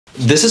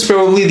This is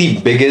probably the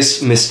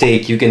biggest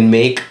mistake you can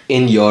make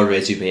in your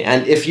resume.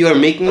 And if you are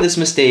making this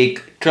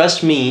mistake,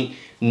 trust me,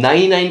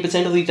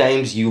 99% of the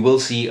times you will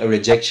see a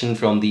rejection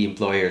from the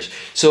employers.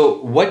 So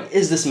what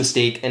is this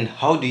mistake and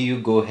how do you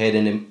go ahead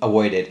and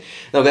avoid it?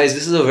 Now guys,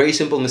 this is a very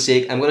simple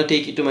mistake. I'm going to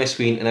take you to my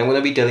screen and I'm going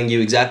to be telling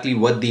you exactly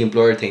what the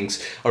employer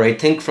thinks.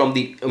 Alright, think from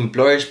the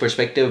employer's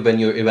perspective when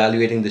you're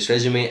evaluating this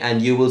resume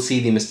and you will see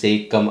the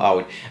mistake come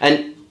out.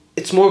 And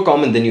it's more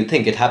common than you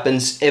think. It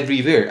happens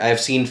everywhere. I've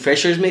seen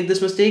freshers make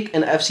this mistake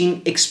and I've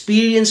seen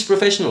experienced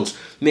professionals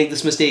make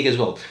this mistake as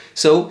well.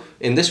 So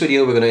in this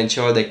video, we're going to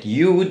ensure that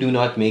you do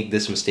not make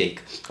this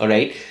mistake. All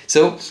right.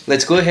 So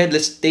let's go ahead.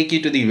 Let's take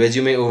you to the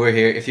resume over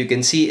here. If you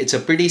can see, it's a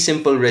pretty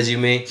simple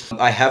resume.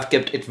 I have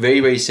kept it very,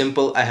 very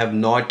simple. I have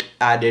not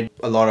added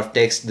a lot of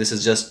text. This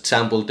is just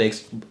sample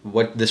text,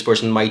 what this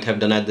person might have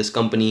done at this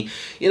company.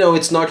 You know,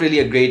 it's not really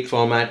a great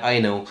format, I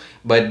know,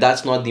 but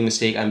that's not the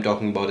mistake I'm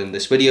talking about in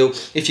this video.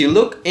 If you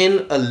look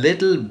in a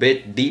little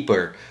bit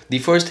deeper, the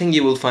first thing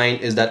you will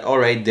find is that, all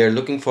right, they're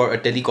looking for a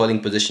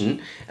telecalling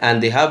position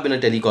and they have been a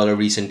telecaller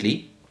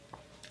recently,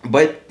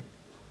 but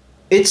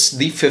it's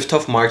the 5th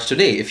of March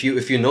today. If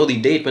you know the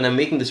date when I'm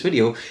making this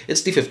video,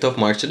 it's the 5th of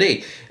March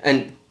today.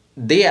 And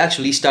they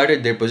actually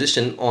started their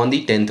position on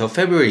the 10th of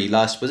February,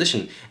 last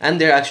position, and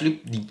they're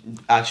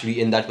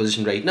actually in that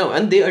position right now,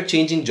 and they are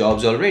changing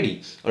jobs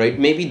already. All right,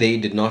 maybe they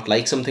did not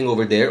like something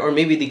over there, or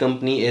maybe the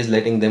company is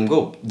letting them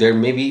go. There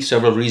may be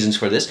several reasons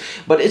for this,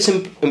 but it's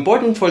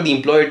important for the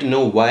employer to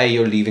know why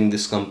you're leaving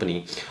this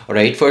company. All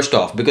right, first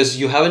off, because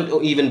you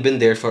haven't even been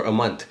there for a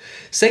month.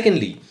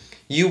 Secondly,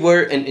 you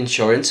were an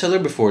insurance seller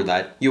before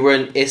that, you were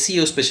an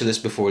SEO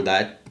specialist before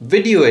that,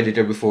 video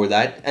editor before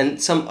that,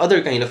 and some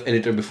other kind of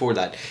editor before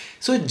that.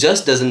 So it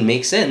just doesn't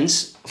make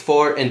sense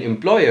for an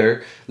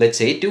employer, let's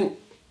say, to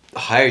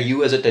hire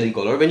you as a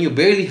telecaller when you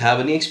barely have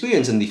any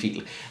experience in the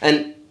field.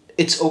 And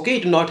it's okay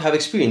to not have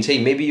experience.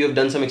 Hey, maybe you have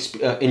done some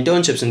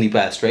internships in the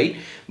past, right?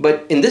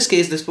 But in this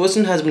case, this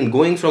person has been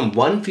going from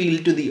one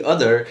field to the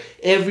other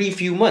every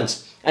few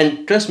months.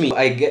 And trust me,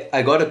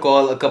 I got a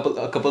call a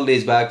couple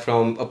days back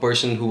from a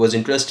person who was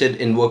interested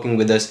in working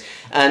with us,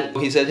 and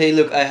he said, hey,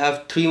 look, I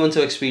have 3 months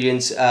of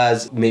experience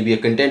as maybe a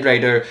content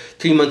writer,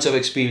 3 months of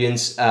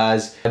experience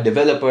as a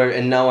developer,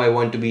 and now I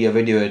want to be a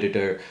video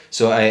editor.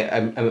 So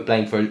I'm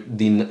applying for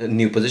the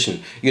new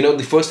position. You know,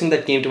 the first thing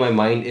that came to my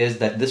mind is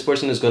that this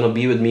person is going to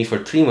be with me for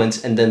 3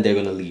 months and then they're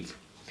going to leave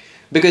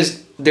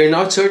because they're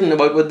not certain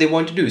about what they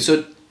want to do.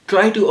 So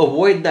try to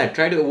avoid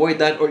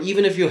that, or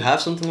even if you have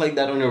something like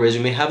that on your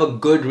resume, have a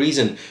good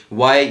reason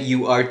why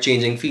you are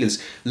changing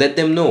fields. Let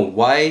them know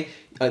why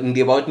in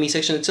the about me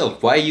section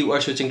itself, why you are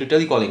switching to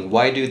telecalling.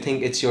 Why do you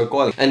think it's your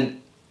calling? And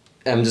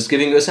I'm just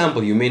giving you a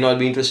sample. You may not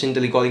be interested in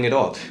telecalling at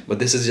all, but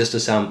this is just a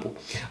sample.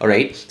 All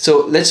right.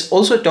 So let's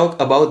also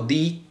talk about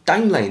the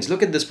timelines.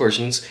 Look at this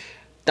person's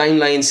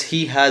timelines.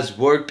 He has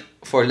worked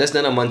for less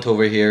than a month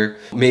over here,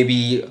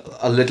 maybe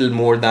a little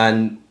more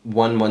than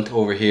 1 month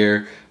over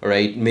here, all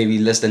right, maybe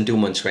less than 2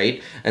 months,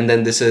 right? And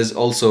then this is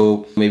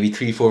also maybe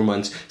 3-4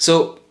 months.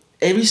 So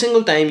every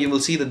single time you will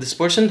see that this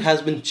person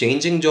has been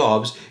changing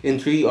jobs in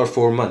 3 or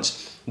 4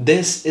 months.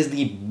 This is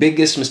the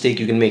biggest mistake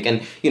you can make.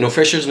 And you know,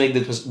 freshers make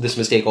this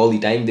mistake all the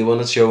time. They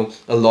want to show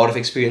a lot of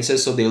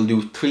experiences, so they'll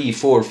do 3,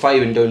 4,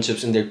 5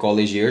 internships in their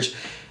college years.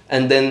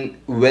 And then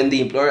when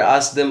the employer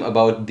asks them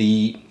about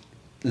the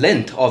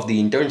length of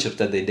the internships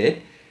that they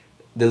did,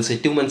 they'll say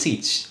 2 months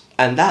each,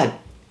 and that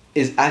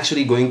is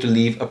actually going to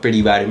leave a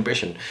pretty bad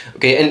impression.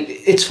 Okay, and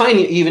it's fine,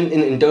 even in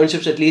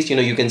internships, at least, you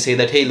know, you can say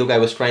that, hey, look, I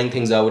was trying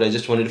things out, I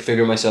just wanted to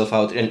figure myself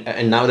out,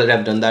 and now that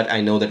I've done that,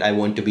 I know that I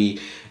want to be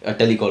a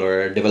telecaller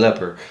or a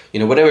developer, you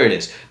know, whatever it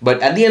is.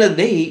 But at the end of the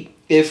day,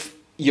 if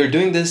you're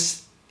doing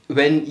this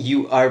when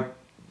you are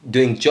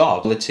doing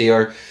job, let's say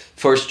your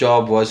first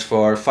job was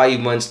for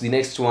 5 months, the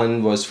next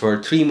one was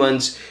for 3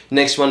 months,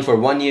 next one for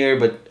 1 year,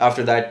 but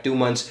after that 2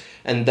 months,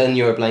 and then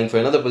you're applying for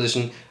another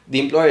position, the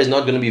employer is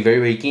not going to be very,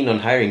 very keen on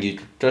hiring you.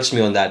 Trust me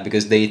on that,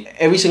 because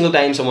every single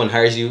time someone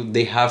hires you,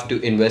 they have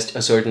to invest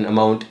a certain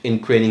amount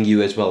in training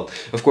you as well.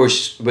 Of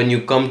course, when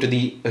you come to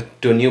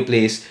a new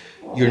place,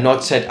 you're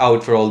not set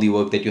out for all the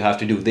work that you have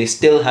to do. They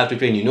still have to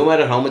train you. No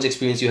matter how much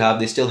experience you have,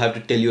 they still have to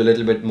tell you a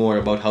little bit more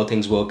about how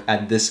things work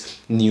at this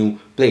new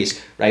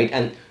place, right?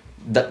 And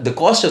the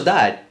cost of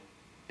that,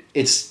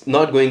 it's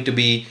not going to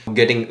be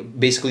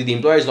basically the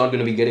employer is not going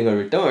to be getting a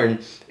return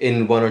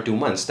in 1 or 2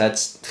 months.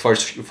 That's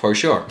for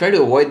sure. Try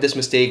to avoid this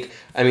mistake.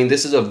 I mean,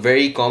 this is a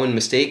very common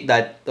mistake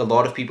that a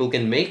lot of people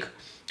can make,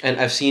 and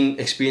I've seen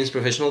experienced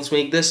professionals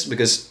make this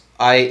because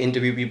I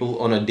interview people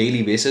on a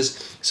daily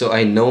basis, so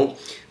I know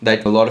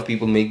that a lot of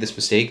people make this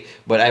mistake.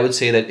 But I would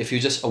say that if you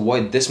just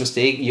avoid this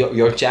mistake,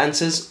 your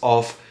chances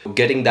of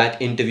getting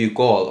that interview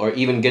call or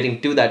even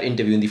getting to that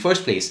interview in the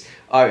first place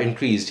are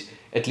increased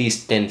at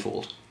least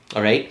tenfold.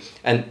 All right.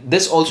 And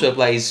this also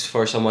applies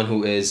for someone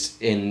who is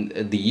in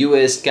the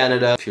US,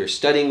 Canada. If you're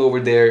studying over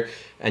there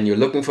and you're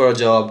looking for a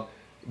job,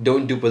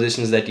 don't do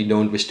positions that you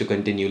don't wish to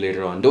continue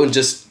later on. Don't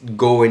just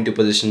go into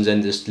positions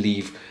and just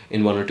leave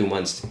in 1 or 2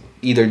 months.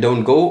 Either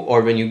don't go,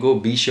 or when you go,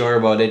 be sure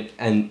about it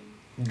and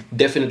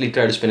definitely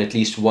try to spend at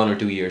least 1 or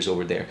 2 years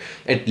over there.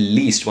 At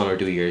least 1 or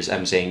 2 years,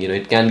 I'm saying.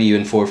 It can be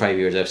even 4 or 5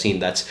 years. I've seen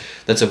that's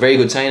a very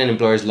good sign, and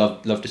employers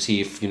love to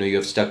see if you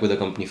have stuck with a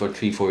company for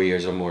 3-4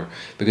 years or more,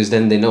 because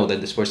then they know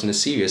that this person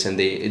is serious, and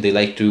they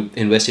like to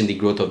invest in the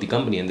growth of the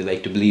company, and they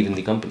like to believe in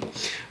the company,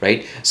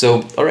 right?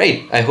 So all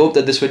right, I hope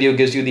that this video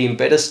gives you the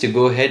impetus to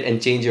go ahead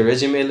and change your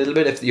resume a little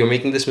bit if you're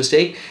making this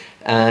mistake,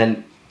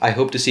 and I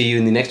hope to see you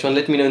in the next one.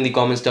 Let me know in the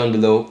comments down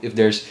below if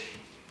there's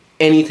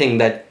anything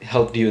that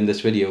helped you in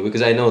this video,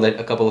 because I know that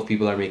a couple of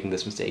people are making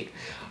this mistake.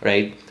 All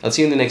right, I'll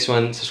see you in the next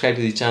one. Subscribe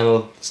to the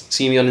channel.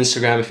 See me on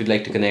Instagram if you'd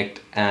like to connect,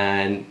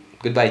 and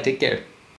goodbye. Take care.